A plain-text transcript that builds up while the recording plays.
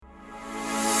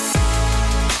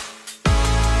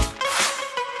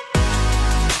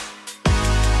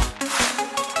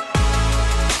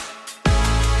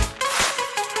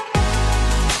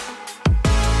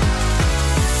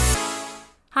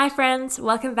friends,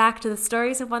 welcome back to the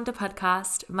Stories of Wonder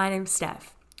podcast. My name's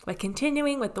Steph. We're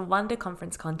continuing with the Wonder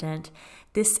Conference content.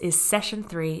 This is Session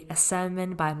 3, a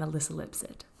sermon by Melissa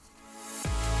Lipsett.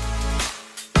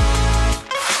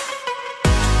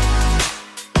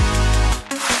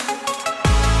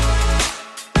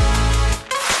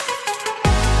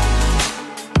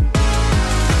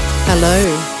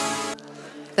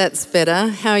 Hello, that's better.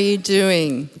 How are you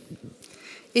doing?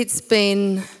 It's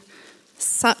been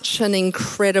such an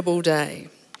incredible day.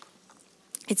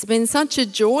 It's been such a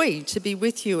joy to be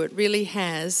with you, it really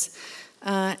has.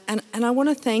 And I want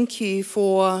to thank you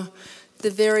for the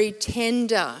very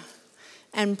tender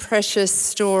and precious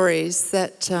stories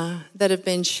that have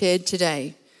been shared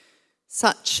today.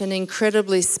 Such an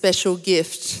incredibly special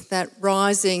gift, that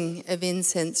rising of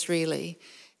incense really.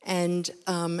 And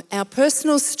our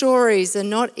personal stories are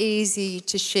not easy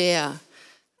to share.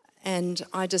 And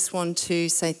I just want to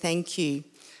say thank you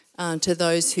to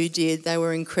those who did. They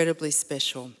were incredibly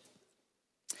special.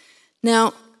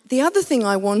 Now, the other thing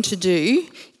I want to do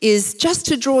is just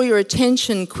to draw your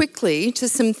attention quickly to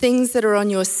some things that are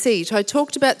on your seat. I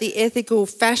talked about the ethical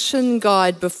fashion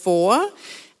guide before,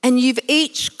 and you've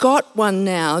each got one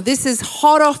now. This is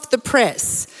hot off the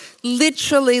press.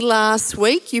 Literally last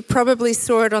week, you probably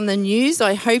saw it on the news,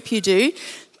 I hope you do.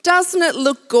 Doesn't it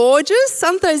look gorgeous?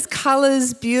 Aren't those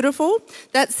colours beautiful?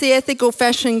 That's the ethical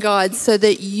fashion guide so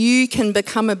that you can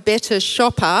become a better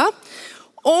shopper.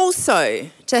 Also,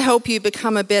 to help you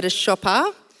become a better shopper,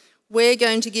 we're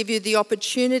going to give you the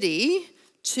opportunity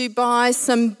to buy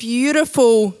some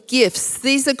beautiful gifts.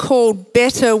 These are called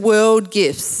Better World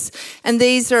gifts, and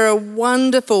these are a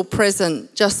wonderful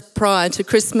present just prior to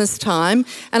Christmas time.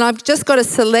 And I've just got a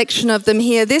selection of them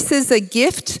here. This is a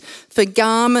gift for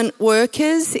garment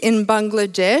workers in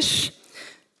Bangladesh.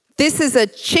 This is a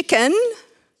chicken.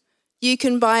 You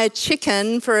can buy a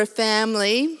chicken for a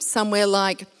family somewhere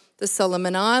like the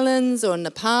Solomon Islands or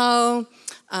Nepal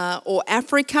or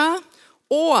Africa.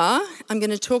 Or, I'm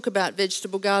going to talk about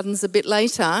vegetable gardens a bit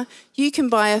later, you can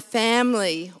buy a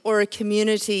family or a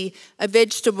community a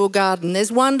vegetable garden.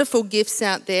 There's wonderful gifts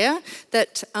out there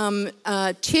that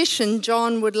Tish and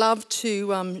John would love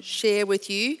to share with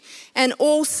you. And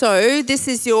also, this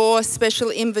is your special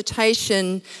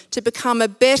invitation to become a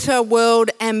Better World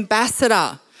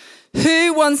Ambassador.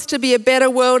 Who wants to be a Better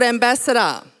World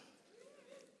Ambassador?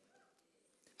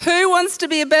 Who wants to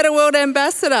be a Better World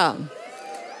Ambassador?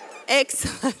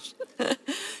 Excellent.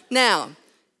 Now,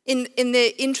 in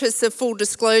the interest of full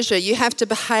disclosure, you have to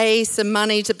pay some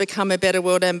money to become a Better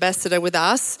World Ambassador with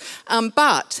us,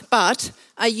 but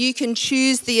you can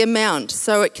choose the amount.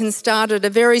 So it can start at a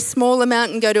very small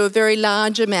amount and go to a very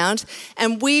large amount,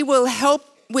 and we will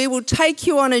take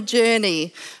you on a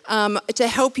journey to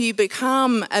help you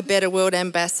become a Better World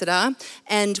Ambassador,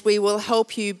 and we will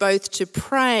help you both to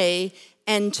pray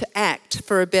and to act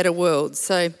for a better world.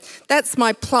 So that's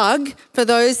my plug for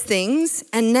those things.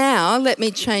 And now let me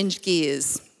change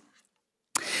gears.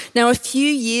 Now, a few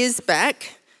years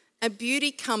back, a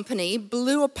beauty company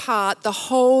blew apart the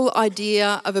whole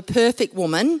idea of a perfect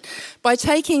woman by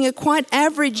taking a quite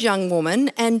average young woman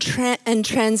and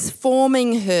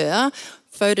transforming her,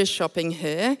 photoshopping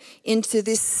her, into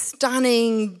this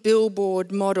stunning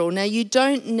billboard model. Now, you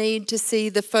don't need to see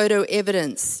the photo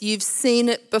evidence. You've seen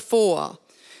it before.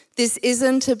 This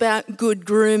isn't about good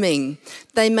grooming.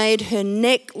 They made her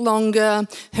neck longer,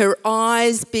 her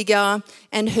eyes bigger,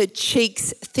 and her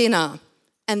cheeks thinner.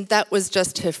 And that was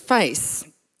just her face.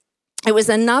 It was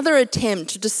another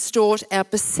attempt to distort our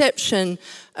perception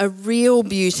of real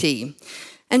beauty.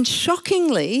 And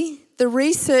shockingly, the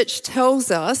research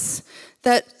tells us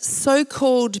that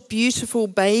so-called beautiful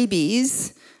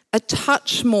babies a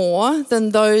touch more than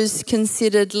those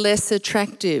considered less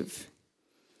attractive.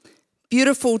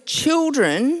 Beautiful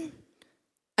children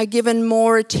are given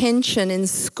more attention in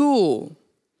school.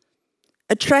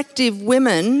 Attractive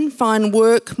women find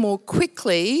work more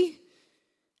quickly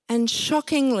and,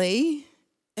 shockingly,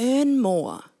 earn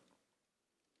more.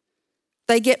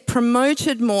 They get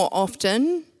promoted more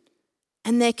often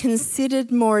and they're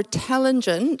considered more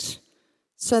intelligent,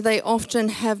 so they often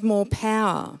have more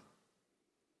power.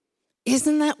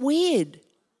 Isn't that weird?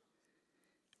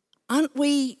 Aren't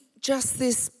we just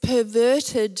this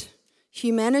perverted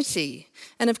humanity?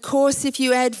 And of course, if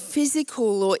you add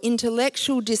physical or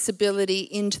intellectual disability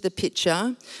into the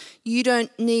picture, you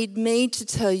don't need me to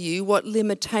tell you what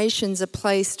limitations are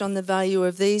placed on the value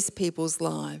of these people's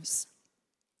lives.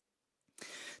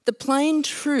 The plain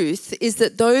truth is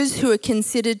that those who are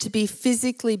considered to be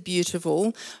physically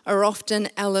beautiful are often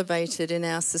elevated in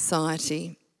our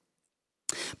society.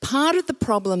 Part of the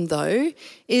problem, though,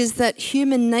 is that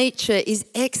human nature is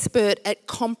expert at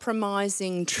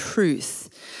compromising truth,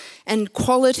 and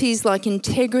qualities like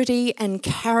integrity and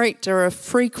character are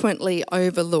frequently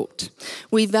overlooked.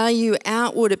 We value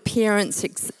outward appearance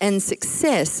and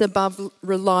success above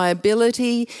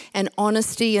reliability and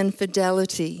honesty and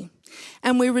fidelity.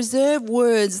 And we reserve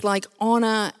words like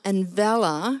honour and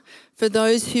valour for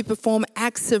those who perform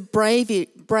acts of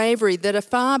bravery that are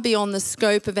far beyond the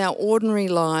scope of our ordinary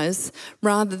lives,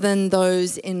 rather than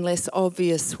those in less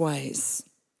obvious ways.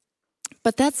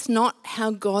 But that's not how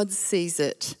God sees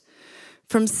it.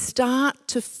 From start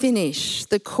to finish,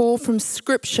 the call from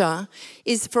Scripture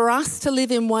is for us to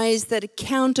live in ways that are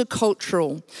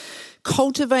countercultural,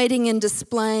 cultivating and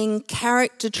displaying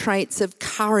character traits of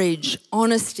courage,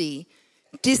 honesty,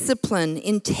 discipline,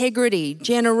 integrity,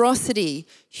 generosity,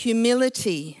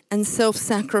 humility, and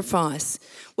self-sacrifice.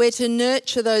 We're to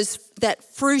nurture that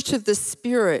fruit of the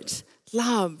Spirit: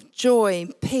 love, joy,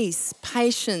 peace,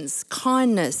 patience,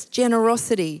 kindness,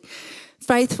 generosity,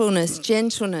 faithfulness,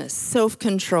 gentleness,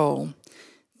 self-control.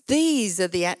 These are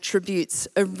the attributes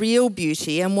of real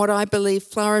beauty and what I believe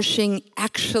flourishing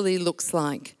actually looks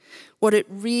like, what it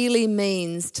really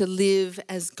means to live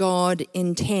as God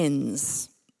intends.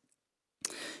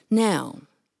 Now,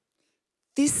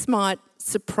 this might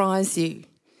surprise you.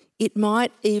 It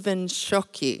might even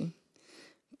shock you.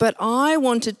 But I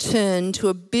want to turn to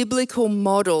a biblical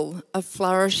model of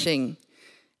flourishing.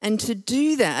 And to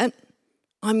do that,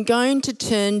 I'm going to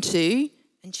turn to,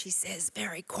 and she says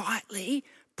very quietly,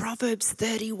 Proverbs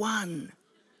 31.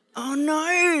 Oh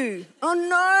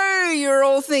no, you're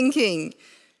all thinking.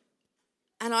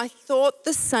 And I thought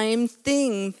the same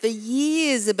thing for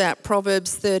years about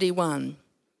Proverbs 31.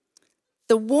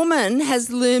 The woman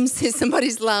has loomed,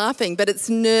 somebody's laughing, but it's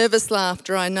nervous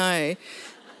laughter, I know.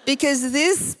 Because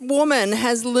this woman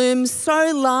has loomed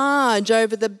so large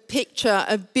over the picture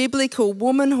of biblical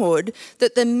womanhood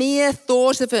that the mere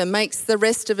thought of her makes the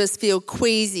rest of us feel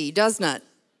queasy, doesn't it?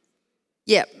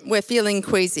 Yep, we're feeling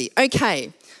queasy.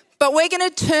 Okay, but we're going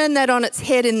to turn that on its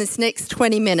head in this next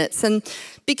 20 minutes. And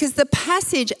because the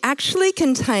passage actually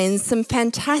contains some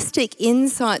fantastic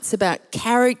insights about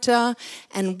character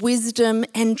and wisdom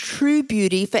and true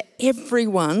beauty for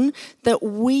everyone that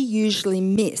we usually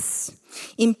miss.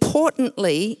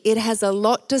 Importantly, it has a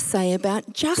lot to say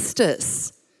about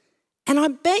justice. And I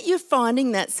bet you're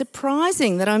finding that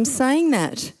surprising that I'm saying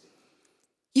that.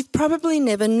 You've probably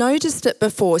never noticed it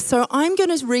before. So I'm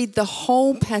going to read the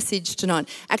whole passage tonight.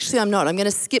 Actually, I'm not. I'm going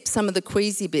to skip some of the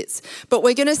queasy bits. But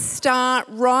we're going to start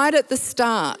right at the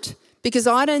start, because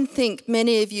I don't think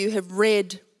many of you have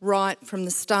read right from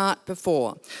the start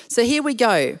before. So here we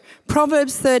go.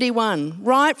 Proverbs 31,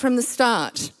 right from the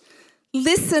start.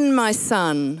 Listen, my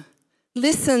son.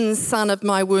 Listen, son of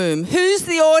my womb. Who's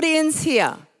the audience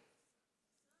here?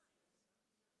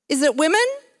 Is it women?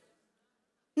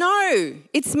 No,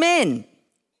 it's men.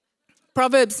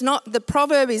 The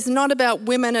proverb is not about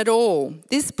women at all.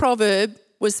 This proverb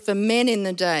was for men in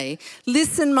the day.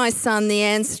 Listen, my son, the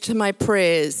answer to my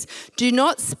prayers. Do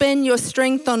not spend your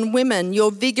strength on women,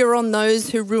 your vigour on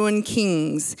those who ruin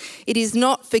kings. It is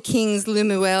not for kings,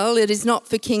 Lemuel. It is not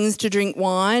for kings to drink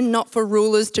wine, not for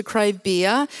rulers to crave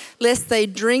beer, lest they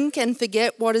drink and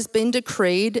forget what has been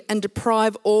decreed and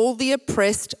deprive all the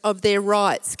oppressed of their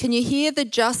rights. Can you hear the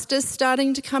justice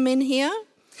starting to come in here?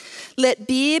 Let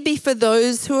beer be for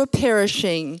those who are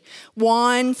perishing,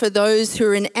 wine for those who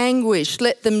are in anguish.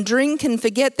 Let them drink and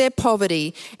forget their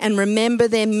poverty and remember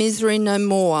their misery no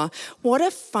more. What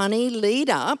a funny lead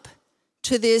up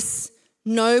to this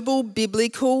noble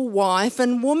biblical wife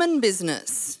and woman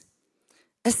business.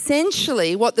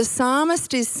 Essentially, what the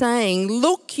psalmist is saying,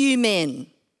 look, you men,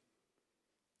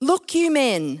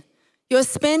 you're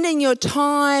spending your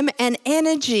time and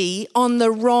energy on the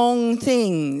wrong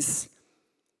things.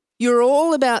 You're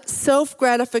all about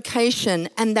self-gratification,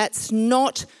 and that's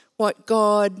not what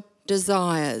God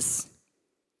desires.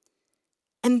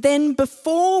 And then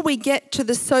before we get to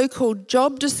the so-called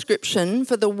job description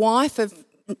for the wife of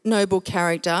noble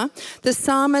character, the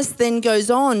psalmist then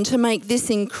goes on to make this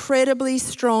incredibly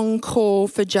strong call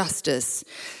for justice.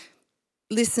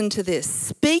 Listen to this.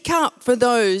 Speak up for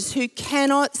those who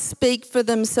cannot speak for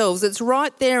themselves. It's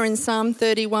right there in Psalm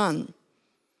 31.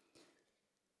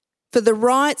 For the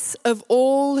rights of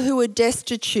all who are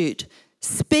destitute,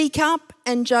 speak up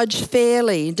and judge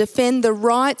fairly. Defend the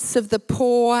rights of the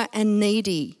poor and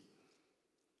needy.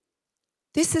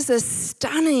 This is a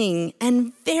stunning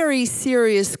and very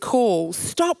serious call.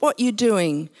 Stop what you're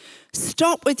doing.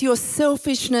 Stop with your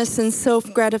selfishness and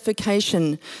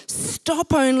self-gratification.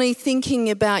 Stop only thinking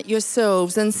about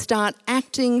yourselves and start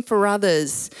acting for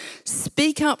others.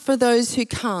 Speak up for those who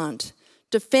can't.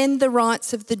 Defend the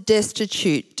rights of the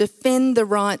destitute. Defend the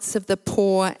rights of the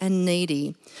poor and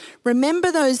needy.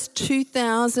 Remember those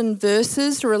 2,000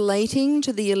 verses relating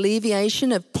to the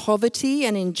alleviation of poverty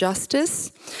and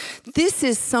injustice? This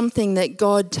is something that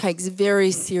God takes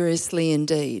very seriously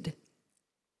indeed.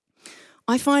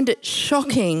 I find it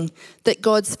shocking that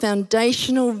God's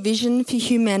foundational vision for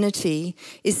humanity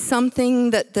is something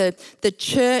that the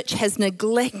church has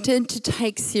neglected to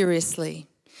take seriously.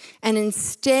 And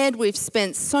instead, we've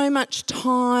spent so much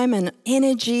time and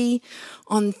energy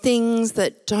on things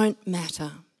that don't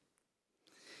matter.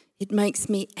 It makes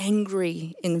me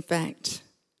angry, in fact.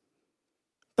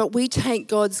 But we take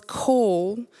God's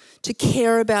call to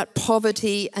care about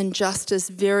poverty and justice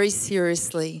very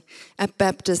seriously at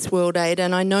Baptist World Aid,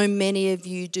 and I know many of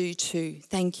you do too.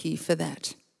 Thank you for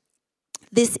that.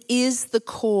 This is the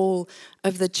call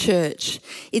of the church.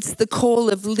 It's the call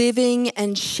of living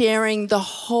and sharing the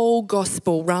whole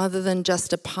gospel rather than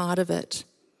just a part of it.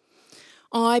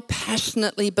 I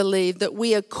passionately believe that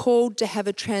we are called to have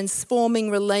a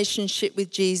transforming relationship with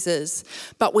Jesus,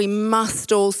 but we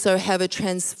must also have a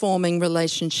transforming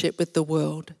relationship with the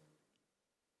world.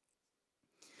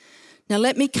 Now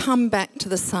let me come back to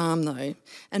the psalm though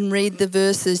and read the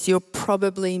verses you're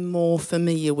probably more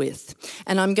familiar with.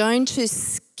 And I'm going to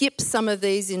skip some of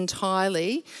these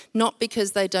entirely, not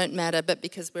because they don't matter, but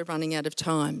because we're running out of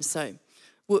time. So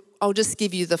I'll just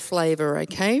give you the flavour,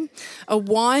 okay? A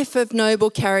wife of noble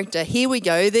character. Here we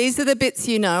go. These are the bits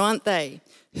you know, aren't they?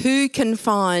 Who can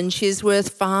find she is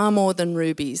worth far more than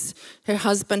rubies? Her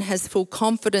husband has full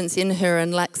confidence in her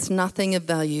and lacks nothing of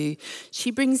value.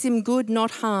 She brings him good,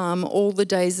 not harm, all the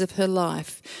days of her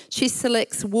life. She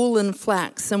selects wool and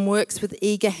flax and works with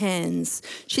eager hands.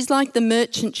 She's like the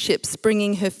merchant ships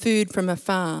bringing her food from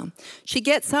afar. She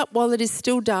gets up while it is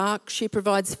still dark. She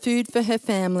provides food for her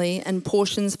family and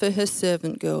portions for her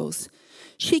servant girls.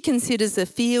 She considers a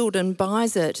field and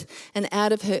buys it, and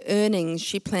out of her earnings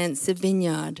she plants a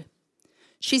vineyard.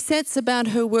 She sets about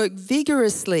her work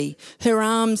vigorously. Her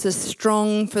arms are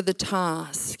strong for the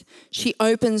task. She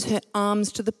opens her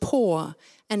arms to the poor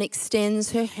and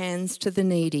extends her hands to the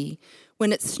needy.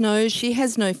 When it snows, she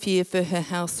has no fear for her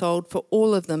household, for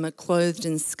all of them are clothed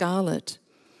in scarlet.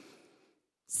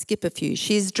 Skip a few.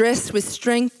 She is dressed with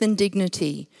strength and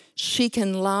dignity. She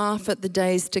can laugh at the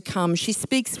days to come. She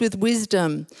speaks with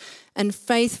wisdom, and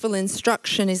faithful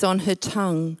instruction is on her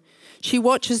tongue. She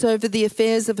watches over the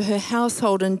affairs of her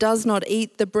household and does not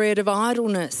eat the bread of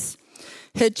idleness.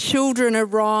 Her children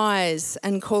arise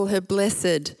and call her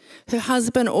blessed. Her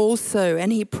husband also,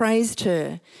 and he praised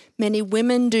her. Many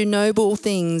women do noble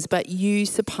things, but you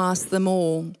surpass them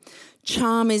all.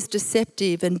 Charm is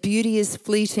deceptive and beauty is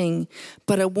fleeting,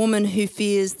 but a woman who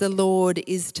fears the Lord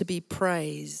is to be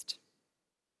praised.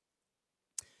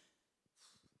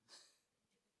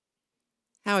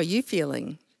 How are you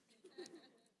feeling?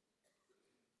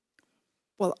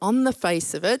 Well, on the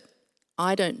face of it,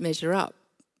 I don't measure up.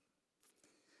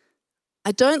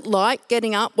 I don't like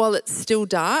getting up while it's still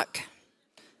dark.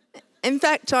 In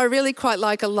fact, I really quite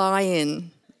like a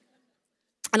lie-in.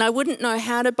 And I wouldn't know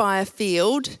how to buy a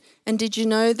field. And did you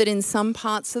know that in some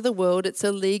parts of the world it's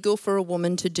illegal for a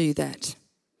woman to do that?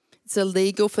 It's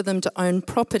illegal for them to own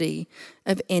property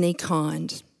of any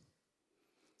kind.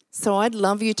 So I'd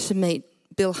love you to meet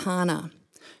Bilhana,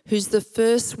 who's the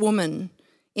first woman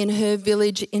in her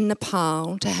village in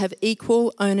Nepal to have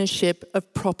equal ownership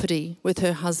of property with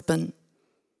her husband.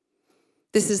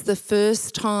 This is the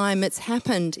first time it's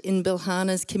happened in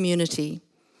Bilhana's community.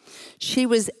 She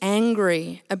was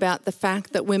angry about the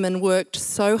fact that women worked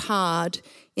so hard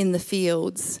in the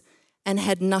fields and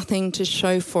had nothing to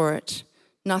show for it,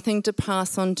 nothing to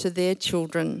pass on to their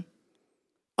children,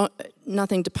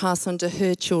 nothing to pass on to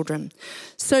her children.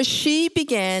 So she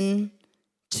began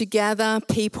to gather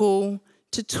people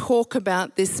to talk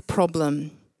about this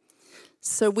problem.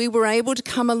 So we were able to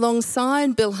come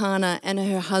alongside Bilhana and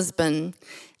her husband,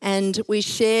 and we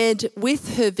shared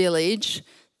with her village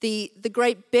the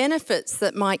great benefits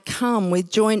that might come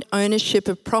with joint ownership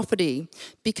of property,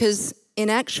 because in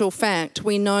actual fact,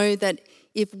 we know that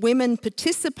if women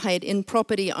participate in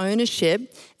property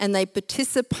ownership and they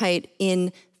participate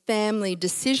in family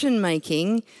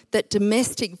decision-making, that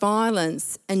domestic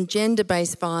violence and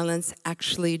gender-based violence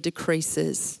actually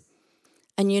decreases.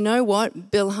 And you know what?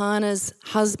 Bilhana's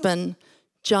husband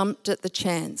jumped at the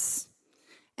chance.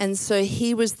 And so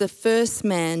he was the first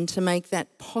man to make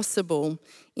that possible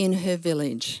in her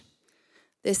village.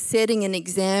 They're setting an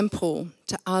example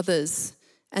to others,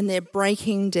 and they're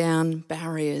breaking down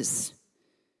barriers.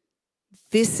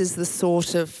 This is the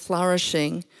sort of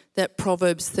flourishing that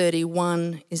Proverbs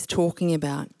 31 is talking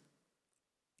about.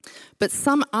 But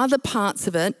some other parts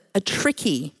of it are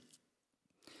tricky.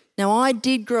 Now, I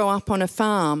did grow up on a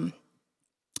farm,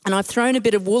 and I've thrown a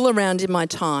bit of wool around in my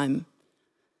time,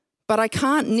 but I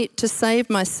can't knit to save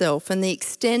myself, and the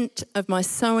extent of my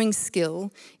sewing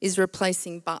skill is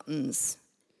replacing buttons.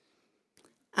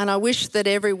 And I wish that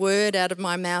every word out of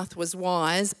my mouth was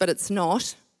wise, but it's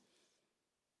not.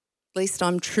 At least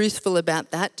I'm truthful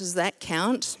about that. Does that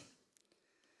count?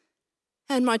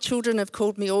 And my children have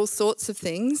called me all sorts of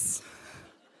things,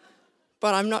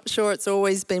 but I'm not sure it's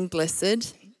always been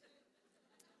blessed.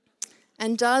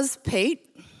 And does Pete,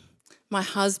 my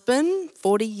husband,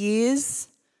 40 years,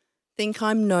 think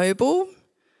I'm noble?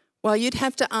 Well, you'd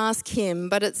have to ask him,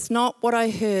 but it's not what I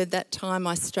heard that time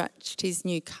I scratched his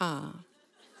new car.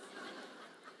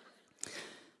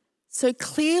 So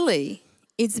clearly,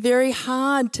 it's very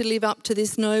hard to live up to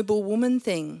this noble woman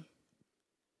thing.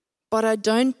 But I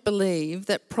don't believe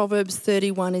that Proverbs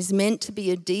 31 is meant to be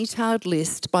a detailed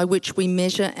list by which we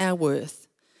measure our worth,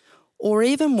 or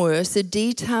even worse, a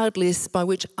detailed list by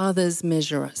which others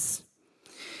measure us.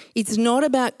 It's not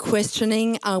about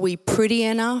questioning, are we pretty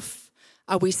enough?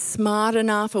 Are we smart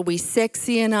enough? Are we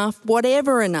sexy enough?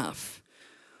 Whatever enough.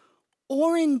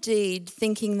 Or indeed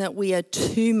thinking that we are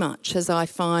too much, as I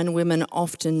find women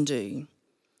often do.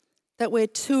 That we're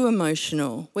too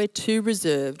emotional, we're too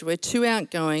reserved, we're too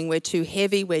outgoing, we're too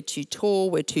heavy, we're too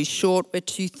tall, we're too short, we're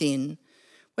too thin.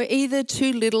 We're either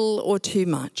too little or too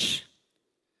much.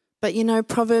 But you know,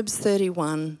 Proverbs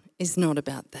 31 is not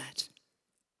about that.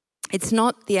 It's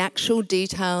not the actual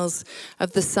details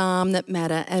of the psalm that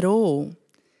matter at all.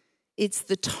 It's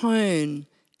the tone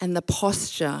and the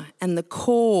posture and the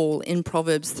call in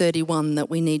Proverbs 31 that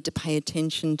we need to pay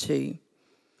attention to.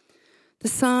 The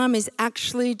psalm is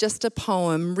actually just a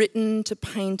poem written to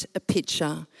paint a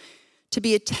picture, to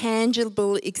be a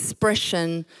tangible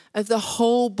expression of the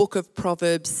whole book of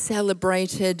Proverbs'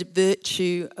 celebrated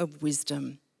virtue of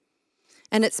wisdom.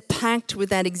 And it's packed with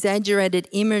that exaggerated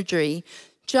imagery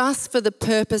just for the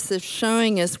purpose of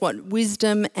showing us what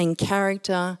wisdom and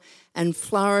character and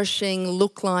flourishing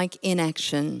look like in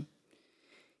action.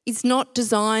 It's not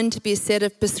designed to be a set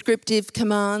of prescriptive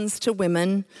commands to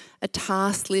women, a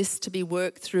task list to be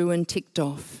worked through and ticked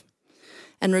off.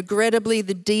 And regrettably,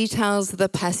 the details of the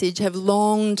passage have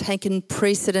long taken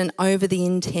precedent over the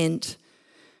intent.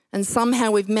 And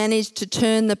somehow we've managed to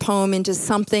turn the poem into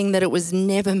something that it was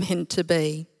never meant to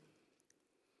be.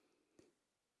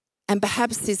 And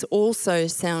perhaps this also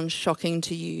sounds shocking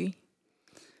to you,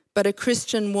 but a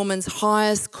Christian woman's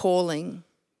highest calling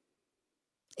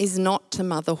is not to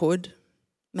motherhood,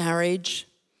 marriage,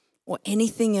 or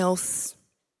anything else,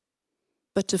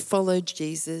 but to follow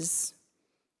Jesus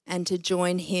and to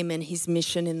join him in his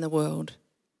mission in the world.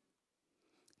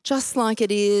 Just like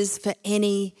it is for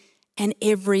any and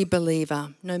every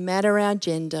believer, no matter our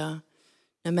gender,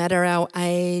 no matter our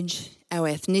age, our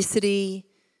ethnicity,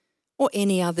 or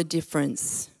any other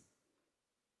difference.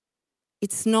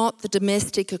 It's not the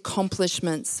domestic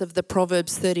accomplishments of the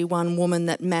Proverbs 31 woman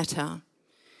that matter.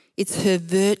 It's her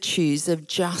virtues of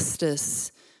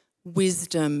justice,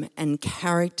 wisdom, and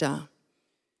character.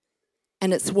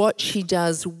 And it's what she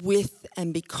does with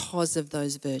and because of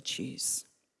those virtues.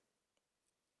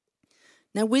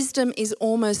 Now, wisdom is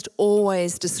almost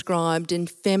always described in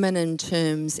feminine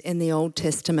terms in the Old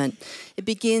Testament. It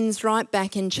begins right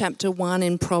back in chapter 1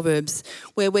 in Proverbs,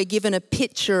 where we're given a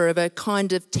picture of a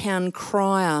kind of town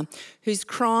crier who's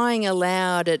crying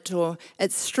aloud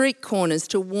at street corners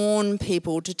to warn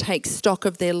people to take stock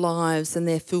of their lives and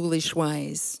their foolish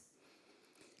ways.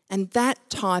 And that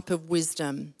type of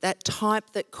wisdom, that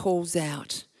type that calls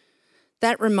out,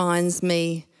 that reminds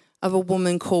me of a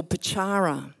woman called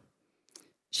Pachara.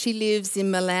 She lives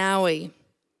in Malawi,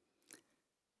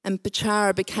 and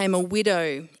Pachara became a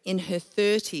widow in her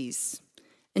 30s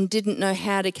and didn't know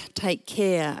how to take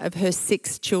care of her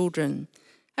 6 children.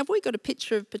 Have we got a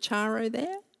picture of Pachara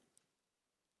there?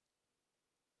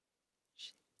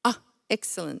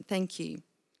 Excellent, thank you.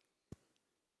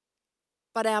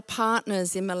 But our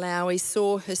partners in Malawi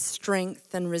saw her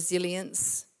strength and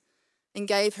resilience and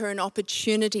gave her an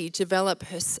opportunity to develop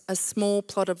a small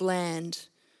plot of land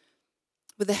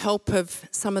with the help of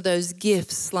some of those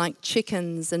gifts like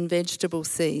chickens and vegetable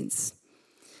seeds.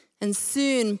 And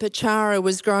soon Pachara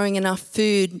was growing enough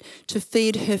food to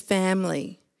feed her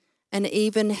family and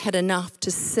even had enough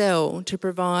to sell to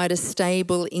provide a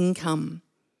stable income.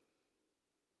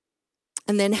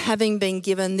 And then having been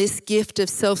given this gift of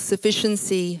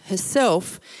self-sufficiency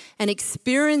herself and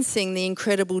experiencing the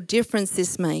incredible difference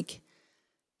this makes,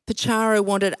 Pacharo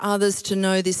wanted others to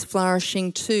know this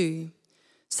flourishing too.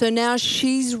 So now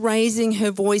she's raising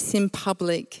her voice in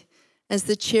public as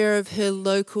the chair of her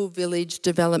local village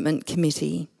development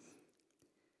committee.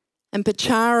 And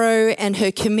Pacharo and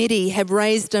her committee have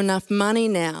raised enough money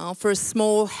now for a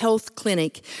small health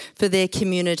clinic for their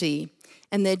community.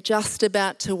 And they're just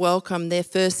about to welcome their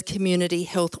first community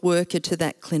health worker to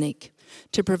that clinic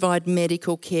to provide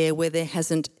medical care where there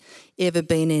hasn't ever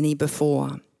been any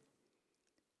before.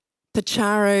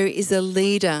 Pacharo is a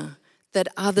leader that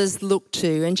others look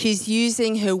to, and she's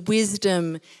using her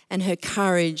wisdom and her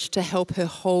courage to help her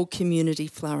whole community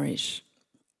flourish.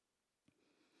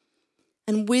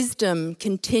 And wisdom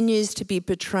continues to be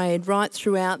portrayed right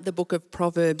throughout the book of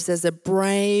Proverbs as a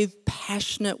brave,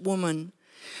 passionate woman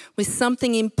with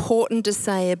something important to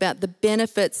say about the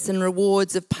benefits and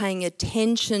rewards of paying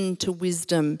attention to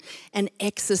wisdom and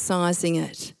exercising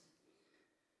it.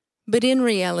 But in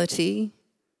reality,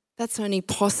 that's only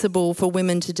possible for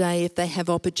women today if they have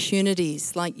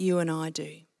opportunities like you and I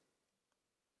do.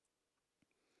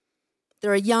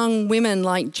 There are young women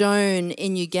like Joan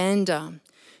in Uganda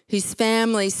whose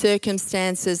family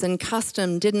circumstances and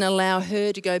custom didn't allow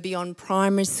her to go beyond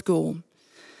primary school.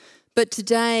 But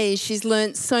today she's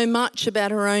learnt so much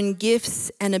about her own gifts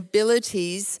and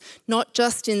abilities, not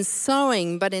just in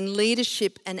sewing but in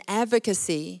leadership and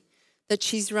advocacy, that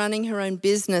she's running her own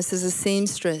business as a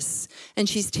seamstress and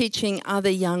she's teaching other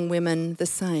young women the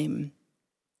same.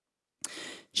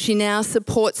 She now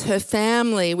supports her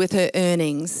family with her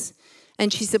earnings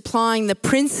and she's applying the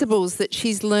principles that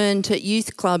she's learned at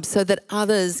youth clubs so that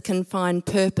others can find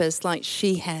purpose like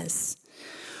she has.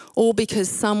 All because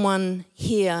someone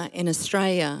here in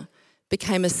Australia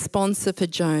became a sponsor for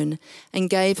Joan and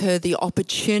gave her the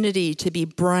opportunity to be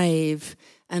brave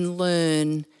and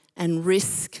learn and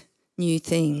risk new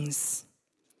things.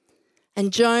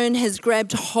 And Joan has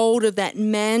grabbed hold of that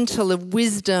mantle of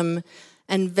wisdom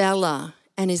and valour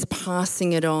and is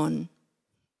passing it on.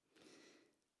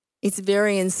 It's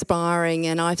very inspiring,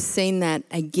 and I've seen that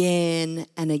again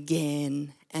and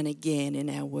again and again in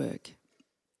our work.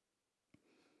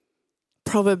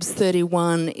 Proverbs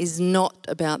 31 is not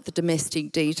about the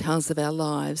domestic details of our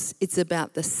lives, it's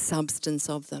about the substance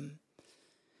of them.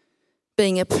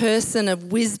 Being a person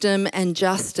of wisdom and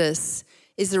justice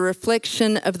is a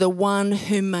reflection of the one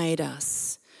who made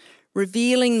us,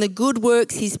 revealing the good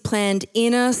works he's planned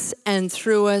in us and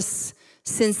through us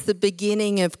since the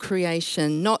beginning of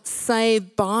creation, not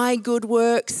saved by good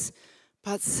works,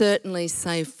 but certainly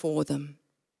saved for them.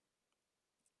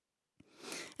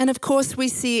 And of course, we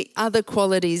see other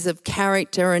qualities of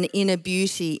character and inner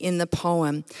beauty in the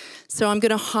poem. So I'm going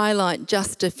to highlight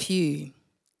just a few.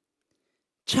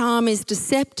 Charm is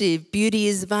deceptive, beauty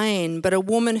is vain, but a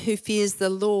woman who fears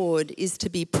the Lord is to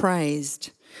be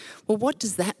praised. Well, what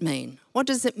does that mean? What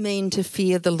does it mean to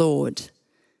fear the Lord?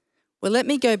 Well, let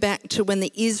me go back to when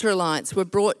the Israelites were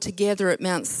brought together at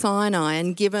Mount Sinai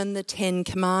and given the 10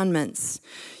 Commandments.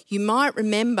 You might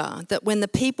remember that when the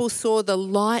people saw the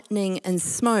lightning and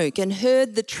smoke and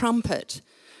heard the trumpet,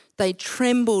 they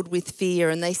trembled with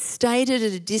fear and they stayed at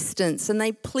a distance and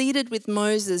they pleaded with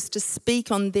Moses to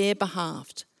speak on their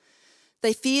behalf.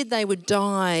 They feared they would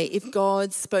die if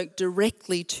God spoke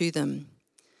directly to them.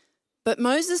 But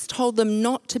Moses told them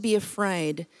not to be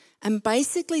afraid and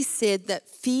basically said that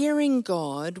fearing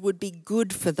God would be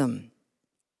good for them.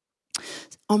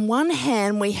 On one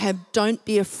hand, we have don't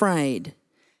be afraid.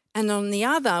 And on the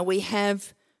other, we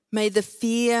have may the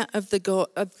fear of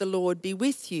the Lord be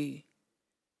with you.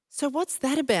 So what's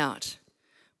that about?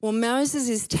 Well, Moses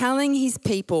is telling his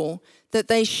people that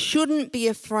they shouldn't be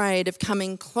afraid of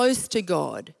coming close to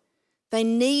God. They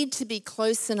need to be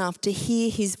close enough to hear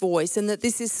his voice and that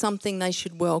this is something they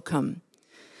should welcome.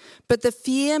 But the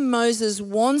fear Moses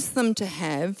wants them to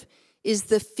have is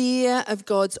the fear of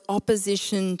God's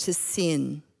opposition to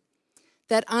sin.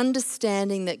 That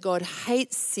understanding that God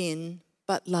hates sin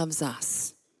but loves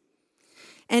us.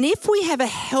 And if we have a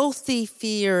healthy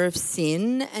fear of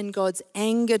sin and God's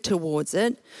anger towards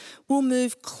it, we'll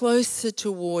move closer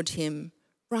toward him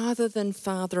rather than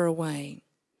farther away.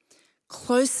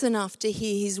 Close enough to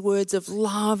hear his words of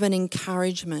love and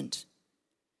encouragement.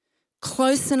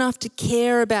 Close enough to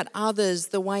care about others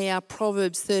the way our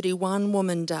Proverbs 31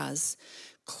 woman does.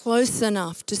 Close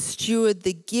enough to steward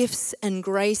the gifts and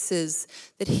graces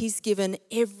that he's given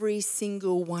every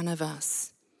single one of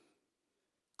us.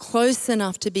 Close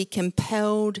enough to be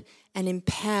compelled and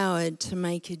empowered to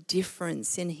make a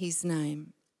difference in his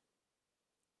name.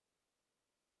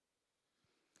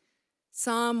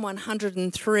 Psalm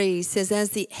 103 says, as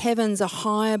the heavens are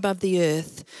high above the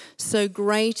earth, so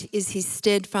great is his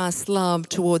steadfast love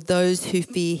toward those who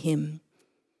fear him.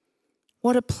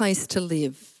 What a place to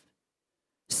live,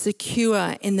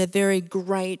 secure in the very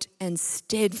great and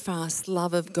steadfast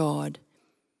love of God.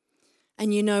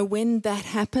 And you know, when that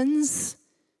happens,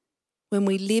 when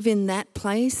we live in that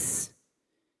place,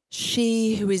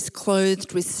 she who is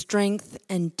clothed with strength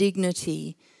and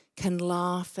dignity can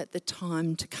laugh at the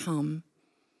time to come.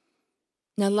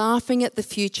 Now, laughing at the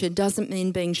future doesn't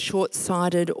mean being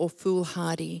short-sighted or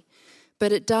foolhardy,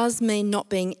 but it does mean not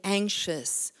being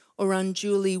anxious or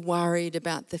unduly worried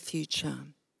about the future.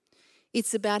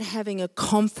 It's about having a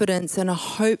confidence and a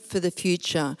hope for the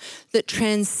future that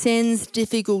transcends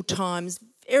difficult times,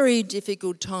 very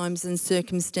difficult times and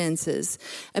circumstances,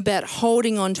 about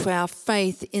holding on to our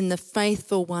faith in the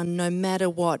faithful one no matter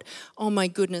what. Oh my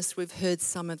goodness, we've heard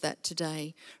some of that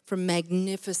today from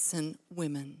magnificent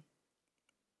women.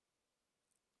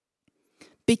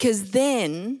 Because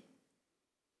then,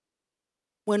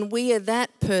 when we are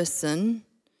that person,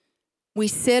 we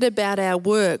set about our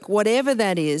work, whatever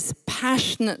that is,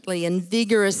 passionately and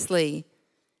vigorously,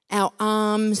 our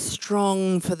arms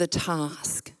strong for the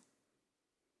task.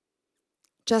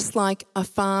 Just like a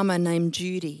farmer named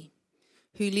Judy,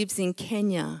 who lives in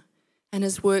Kenya and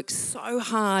has worked so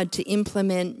hard to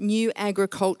implement new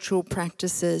agricultural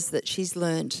practices that she's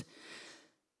learnt.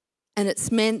 And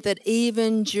it's meant that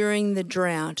even during the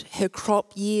drought, her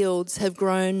crop yields have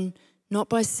grown not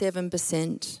by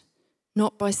 7%,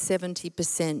 not by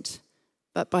 70%,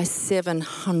 but by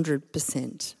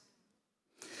 700%.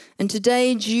 And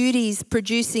today, Judy's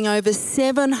producing over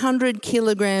 700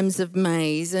 kilograms of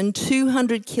maize and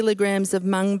 200 kilograms of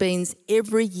mung beans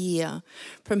every year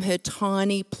from her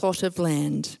tiny plot of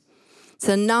land. It's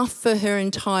enough for her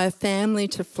entire family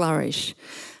to flourish,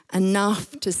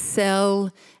 enough to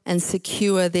sell and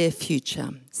secure their future.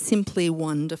 Simply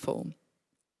wonderful.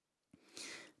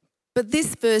 But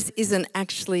this verse isn't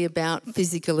actually about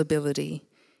physical ability.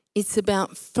 It's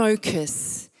about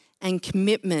focus and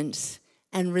commitment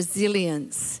and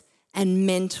resilience and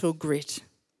mental grit,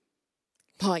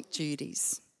 like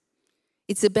Judy's.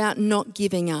 It's about not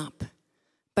giving up,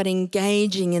 but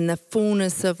engaging in the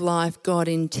fullness of life God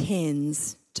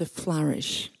intends to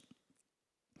flourish.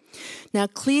 Now,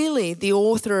 clearly, the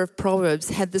author of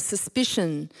Proverbs had the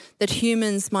suspicion that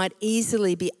humans might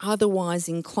easily be otherwise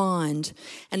inclined.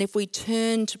 And if we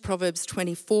turn to Proverbs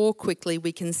 24 quickly,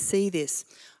 we can see this.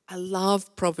 I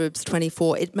love Proverbs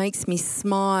 24. It makes me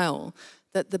smile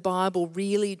that the Bible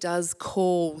really does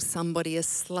call somebody a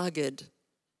sluggard.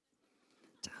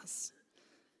 It does.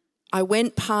 I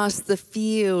went past the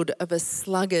field of a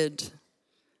sluggard,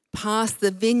 past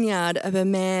the vineyard of a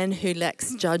man who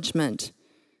lacks judgment.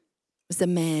 It was a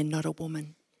man, not a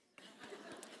woman.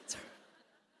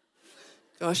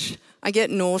 Gosh, I get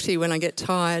naughty when I get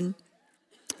tired.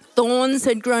 Thorns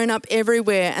had grown up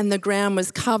everywhere and the ground was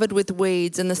covered with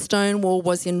weeds and the stone wall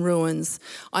was in ruins.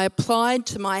 I applied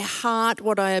to my heart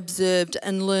what I observed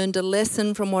and learned a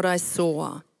lesson from what I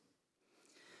saw.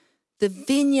 The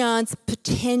vineyard's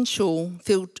potential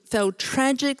fell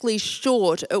tragically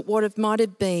short at what it might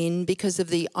have been because of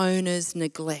the owner's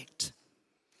neglect.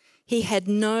 He had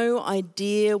no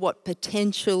idea what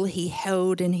potential he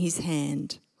held in his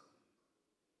hand.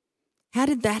 How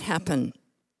did that happen?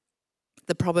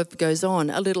 The proverb goes on,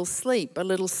 a little sleep, a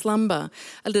little slumber,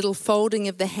 a little folding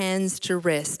of the hands to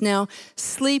rest. Now,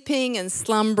 sleeping and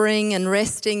slumbering and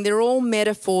resting, they're all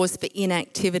metaphors for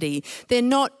inactivity. They're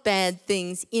not bad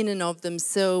things in and of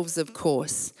themselves, of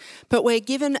course, but we're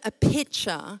given a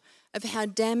picture of how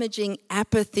damaging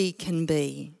apathy can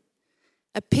be.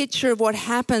 A picture of what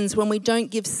happens when we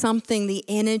don't give something the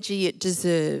energy it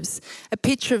deserves. A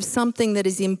picture of something that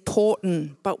is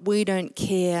important, but we don't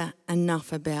care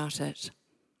enough about it.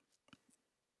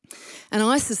 And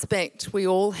I suspect we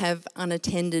all have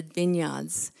unattended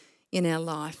vineyards in our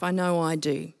life. I know I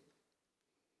do.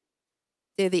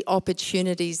 They're the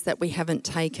opportunities that we haven't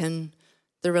taken,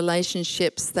 the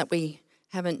relationships that we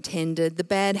haven't tended, the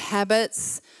bad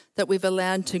habits that we've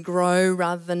allowed to grow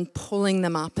rather than pulling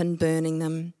them up and burning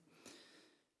them.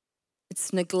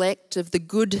 It's neglect of the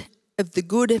good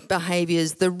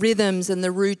behaviours, the rhythms and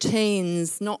the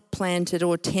routines not planted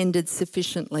or tended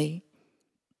sufficiently.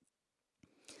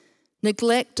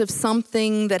 Neglect of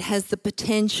something that has the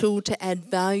potential to add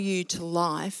value to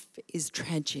life is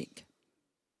tragic.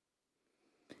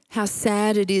 How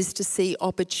sad it is to see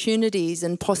opportunities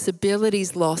and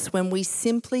possibilities lost when we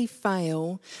simply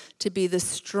fail to be the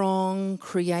strong,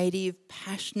 creative,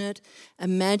 passionate,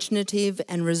 imaginative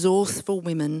and resourceful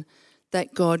women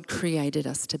that God created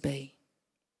us to be.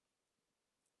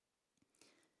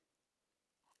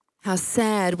 How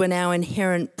sad when our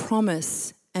inherent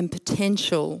promise and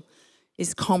potential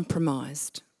is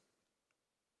compromised.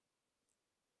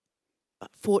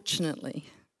 But fortunately,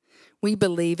 we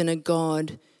believe in a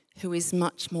God who is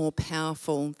much more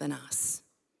powerful than us.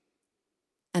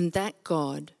 And that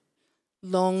God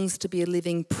longs to be a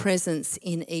living presence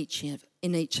in each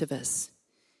of us.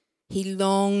 He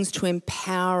longs to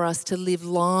empower us to live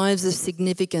lives of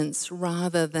significance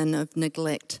rather than of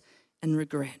neglect and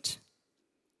regret.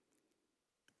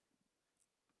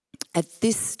 At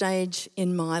this stage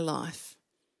in my life,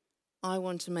 I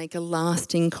want to make a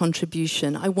lasting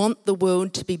contribution. I want the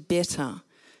world to be better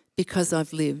because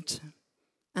I've lived,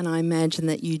 and I imagine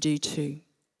that you do too.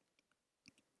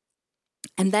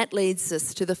 And that leads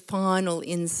us to the final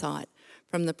insight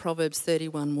from the Proverbs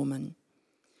 31 woman.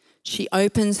 She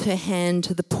opens her hand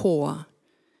to the poor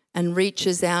and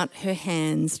reaches out her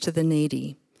hands to the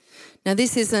needy. Now,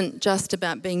 this isn't just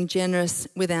about being generous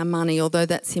with our money, although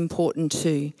that's important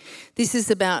too. This is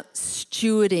about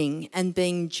stewarding and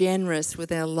being generous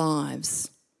with our lives.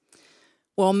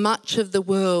 While much of the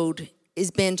world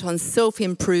is bent on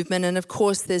self-improvement, and of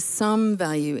course there's some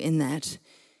value in that,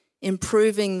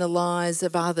 improving the lives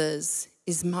of others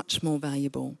is much more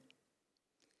valuable.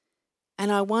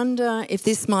 And I wonder if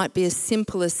this might be as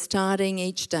simple as starting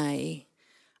each day,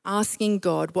 asking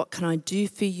God, what can I do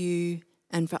for you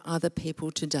and for other people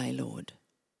today, Lord?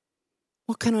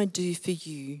 What can I do for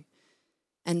you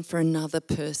and for another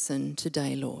person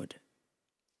today, Lord?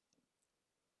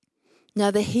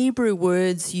 Now, the Hebrew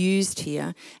words used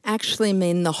here actually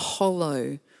mean the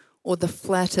hollow or the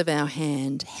flat of our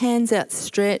hand, hands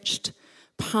outstretched,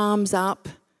 palms up,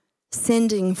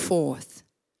 sending forth.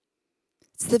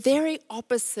 It's the very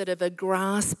opposite of a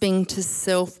grasping to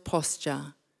self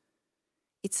posture.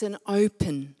 It's an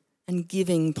open and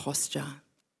giving posture.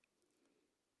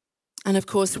 And of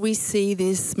course, we see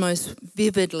this most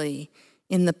vividly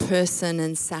in the person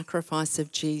and sacrifice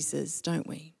of Jesus, don't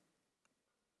we?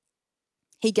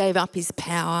 He gave up his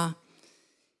power.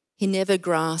 He never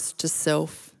grasped to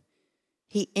self.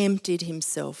 He emptied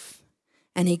himself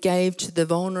and he gave to the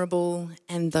vulnerable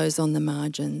and those on the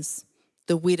margins,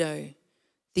 the widow,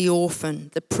 the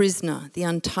orphan, the prisoner, the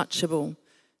untouchable,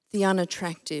 the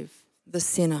unattractive, the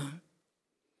sinner.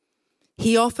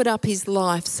 He offered up his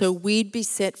life so we'd be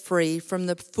set free from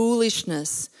the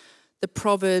foolishness the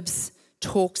Proverbs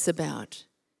talks about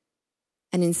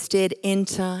and instead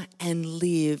enter and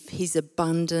live his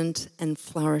abundant and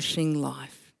flourishing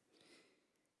life.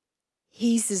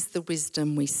 His is the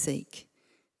wisdom we seek.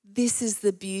 This is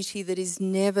the beauty that is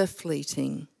never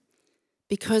fleeting.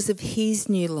 Because of his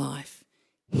new life,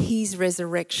 his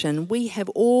resurrection, we have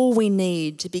all we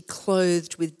need to be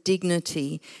clothed with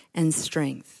dignity and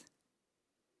strength.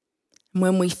 And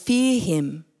when we fear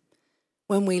him,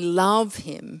 when we love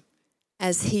him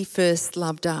as he first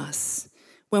loved us,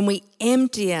 when we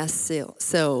empty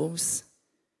ourselves,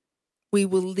 we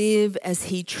will live as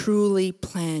he truly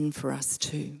planned for us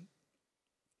to.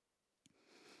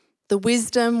 The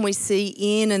wisdom we see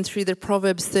in and through the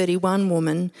Proverbs 31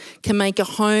 woman can make a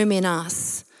home in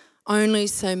us only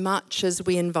so much as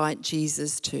we invite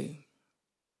Jesus to.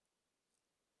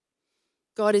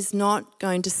 God is not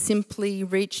going to simply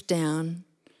reach down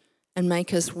and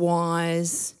make us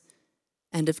wise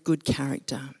and of good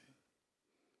character.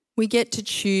 We get to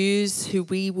choose who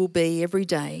we will be every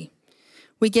day.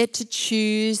 We get to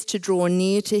choose to draw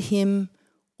near to him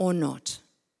or not.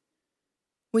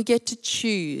 We get to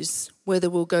choose whether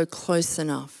we'll go close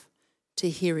enough to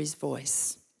hear his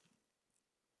voice.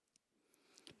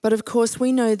 But of course,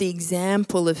 we know the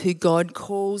example of who God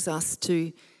calls us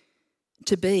to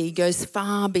be goes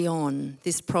far beyond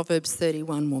this Proverbs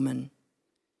 31 woman.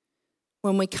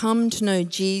 When we come to know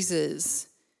Jesus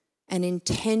and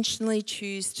intentionally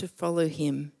choose to follow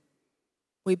him,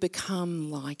 we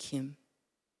become like him.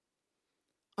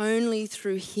 Only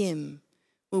through him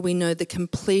will we know the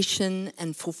completion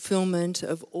and fulfillment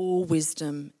of all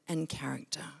wisdom and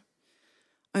character.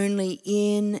 Only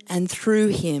in and through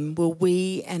him will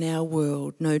we and our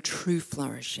world know true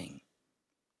flourishing.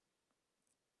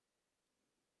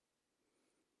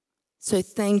 So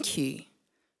thank you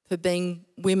for being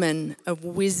women of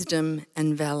wisdom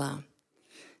and valour.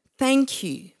 Thank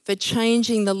you for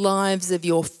changing the lives of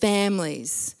your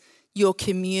families, your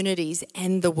communities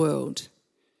and the world.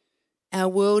 Our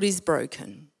world is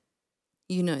broken.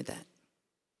 You know that.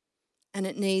 And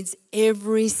it needs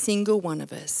every single one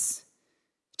of us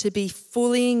to be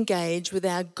fully engaged with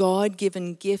our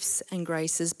God-given gifts and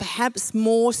graces, perhaps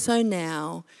more so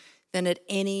now than at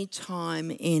any time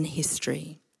in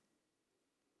history.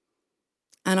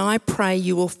 And I pray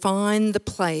you will find the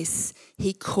place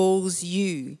he calls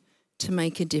you to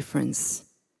make a difference.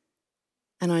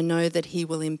 And I know that he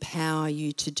will empower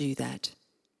you to do that.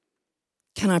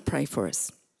 Can I pray for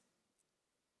us?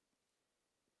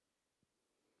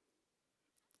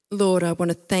 Lord, I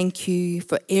want to thank you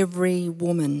for every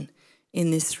woman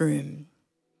in this room.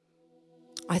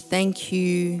 I thank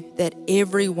you that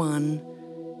everyone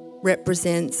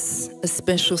represents a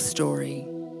special story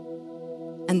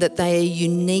and that they are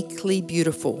uniquely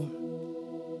beautiful.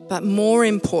 But more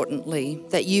importantly,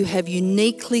 that you have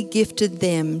uniquely gifted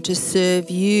them to serve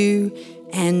you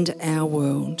and our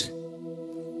world.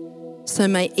 So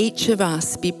may each of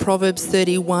us be Proverbs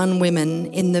 31 women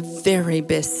in the very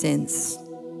best sense.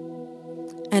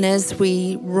 And as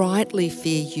we rightly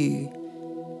fear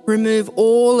you, remove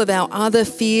all of our other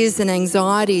fears and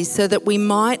anxieties so that we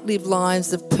might live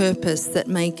lives of purpose that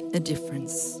make a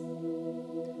difference.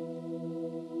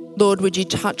 Lord, would you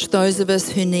touch those of us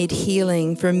who need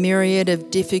healing for a myriad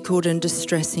of difficult and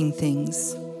distressing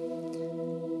things?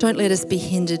 Don't let us be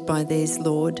hindered by these,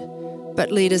 Lord,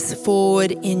 but lead us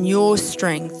forward in your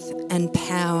strength and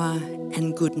power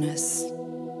and goodness.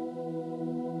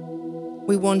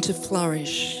 We want to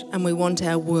flourish and we want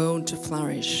our world to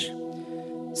flourish.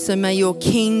 So may your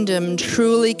kingdom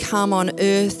truly come on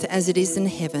earth as it is in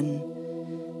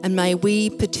heaven, and may we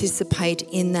participate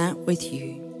in that with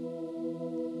you.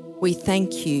 We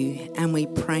thank you and we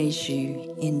praise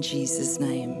you in Jesus'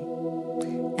 name.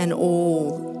 And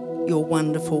all your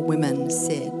wonderful women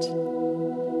said,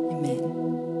 Amen.